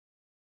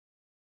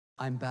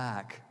I'm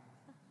back.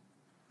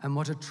 And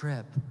what a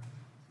trip.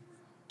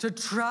 To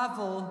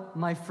travel,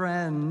 my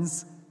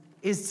friends,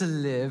 is to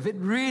live. It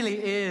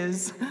really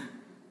is.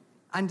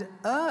 And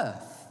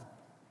Earth,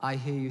 I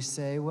hear you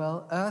say,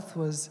 well, Earth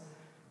was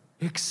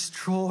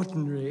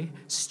extraordinary.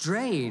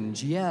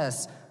 Strange,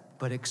 yes,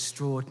 but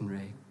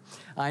extraordinary.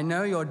 I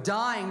know you're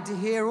dying to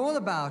hear all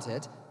about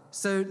it,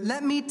 so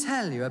let me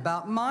tell you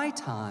about my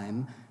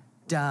time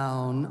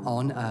down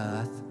on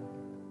Earth.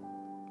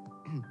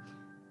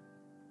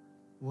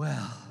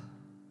 Well,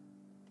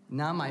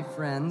 now, my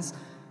friends,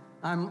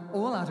 I'm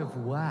all out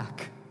of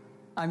whack.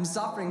 I'm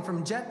suffering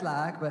from jet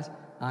lag, but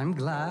I'm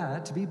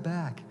glad to be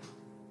back.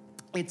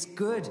 It's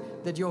good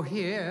that you're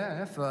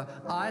here, for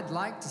I'd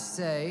like to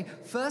say,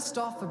 first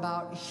off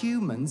about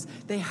humans,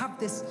 they have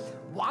this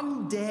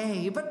one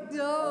day, but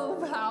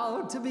oh,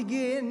 how to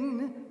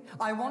begin?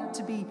 I want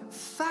to be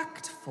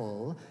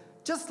factful,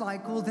 just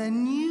like all their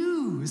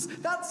news.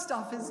 That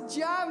stuff is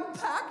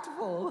jam-packed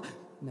full.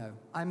 No,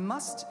 I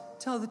must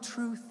tell the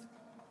truth,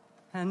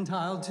 and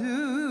I'll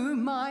do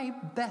my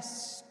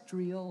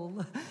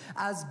best-rial,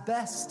 as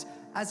best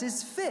as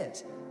is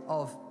fit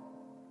of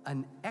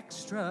an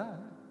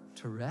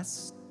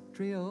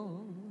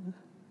extraterrestrial.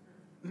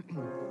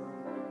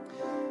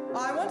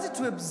 I wanted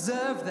to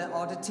observe their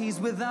oddities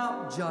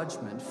without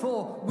judgment,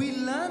 for we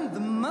learn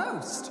the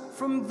most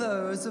from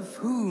those of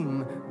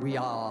whom we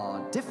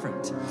are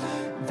different.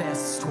 Their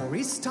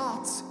story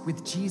starts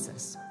with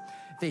Jesus.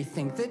 They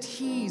think that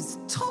he's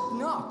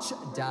top-notch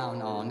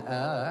down on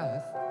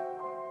Earth.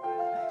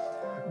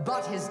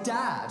 But his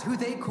dad, who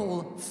they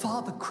call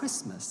Father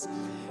Christmas,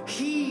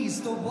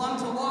 he's the one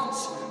to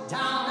watch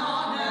down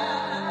on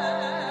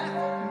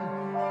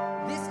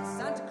Earth. This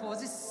Santa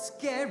Claus is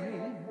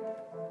scary.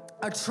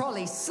 A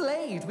trolley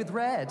slayed with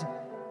red,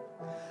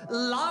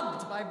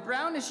 lugged by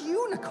brownish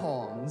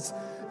unicorns.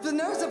 The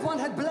nose of one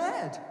had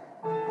bled.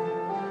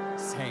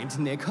 Saint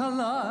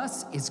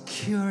Nicholas is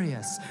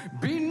curious.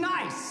 Be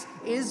nice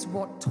is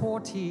what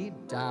taught he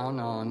down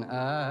on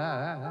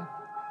Earth.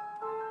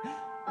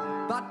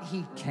 But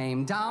he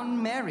came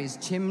down Mary's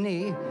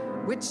chimney,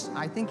 which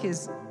I think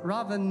is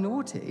rather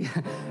naughty,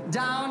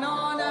 down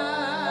on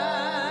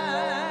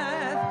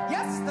Earth.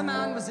 Yes, the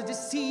man was a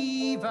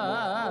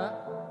deceiver,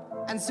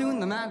 and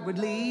soon the man would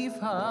leave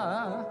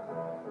her,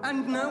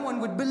 and no one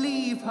would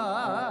believe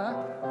her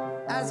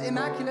as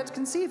immaculate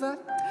conceiver.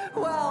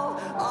 Well,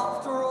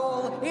 after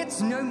all, it's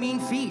no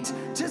mean feat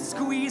to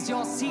squeeze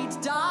your seat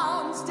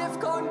down stiff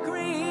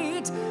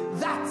concrete.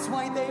 That's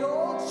why they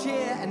all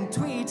cheer and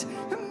tweet,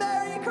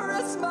 Merry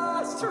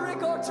Christmas,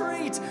 trick or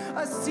treat,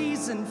 a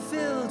season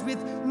filled with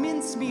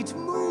mincemeat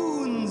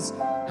moons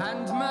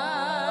and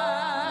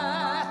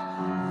mirth.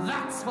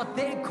 That's what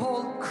they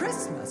call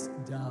Christmas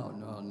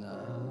down on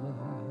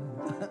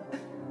Earth.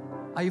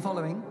 Are you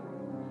following?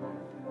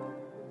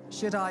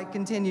 Should I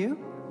continue?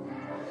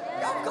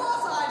 Of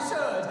course I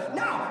should!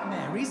 Now,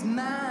 Mary's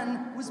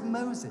man was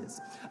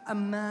Moses, a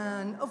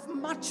man of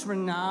much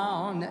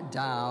renown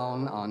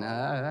down on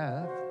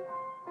Earth.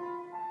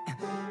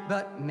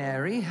 But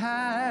Mary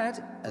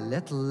had a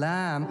little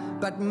lamb,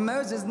 but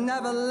Moses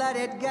never let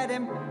it get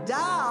him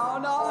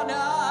down on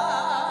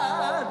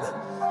Earth.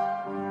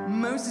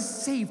 Moses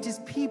saved his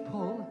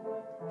people,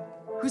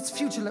 whose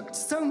future looked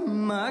so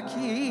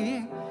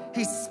murky,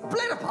 he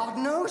split apart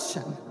an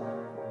ocean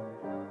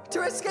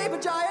to escape a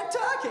giant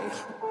turkey.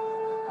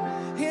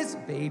 His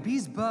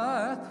baby's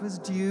birth was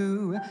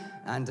due,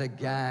 and a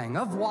gang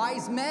of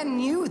wise men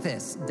knew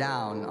this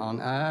down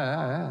on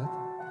Earth.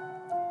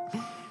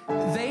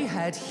 They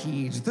had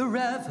heeded the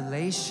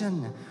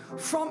revelation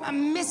from a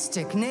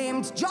mystic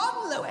named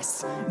John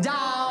Lewis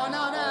down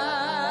on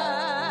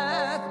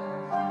Earth.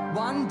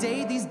 One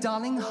day these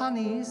darling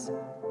honeys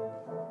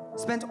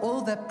spent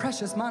all their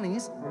precious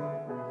monies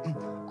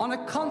on a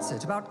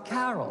concert about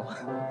Carol,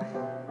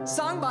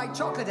 sung by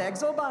chocolate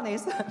eggs or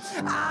bunnies.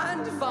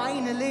 And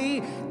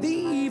finally, the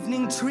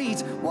evening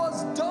treat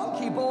was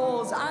donkey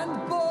balls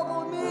and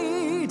bauble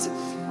meat.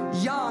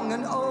 Young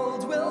and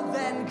old will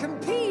then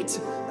compete,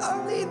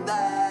 only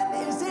then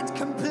is it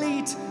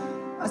complete.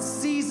 A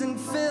season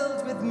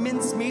filled with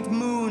mincemeat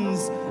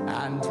moons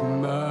and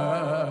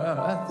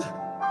mirth.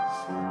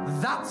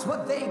 That's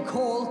what they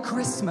call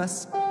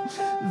Christmas.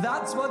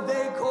 That's what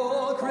they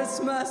call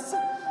Christmas.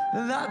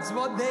 That's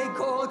what they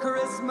call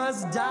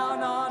Christmas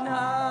down on Earth.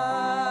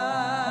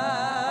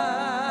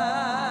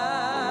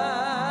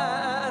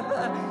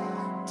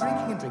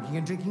 Drinking and drinking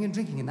and drinking and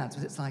drinking, and that's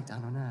what it's like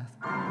down on Earth.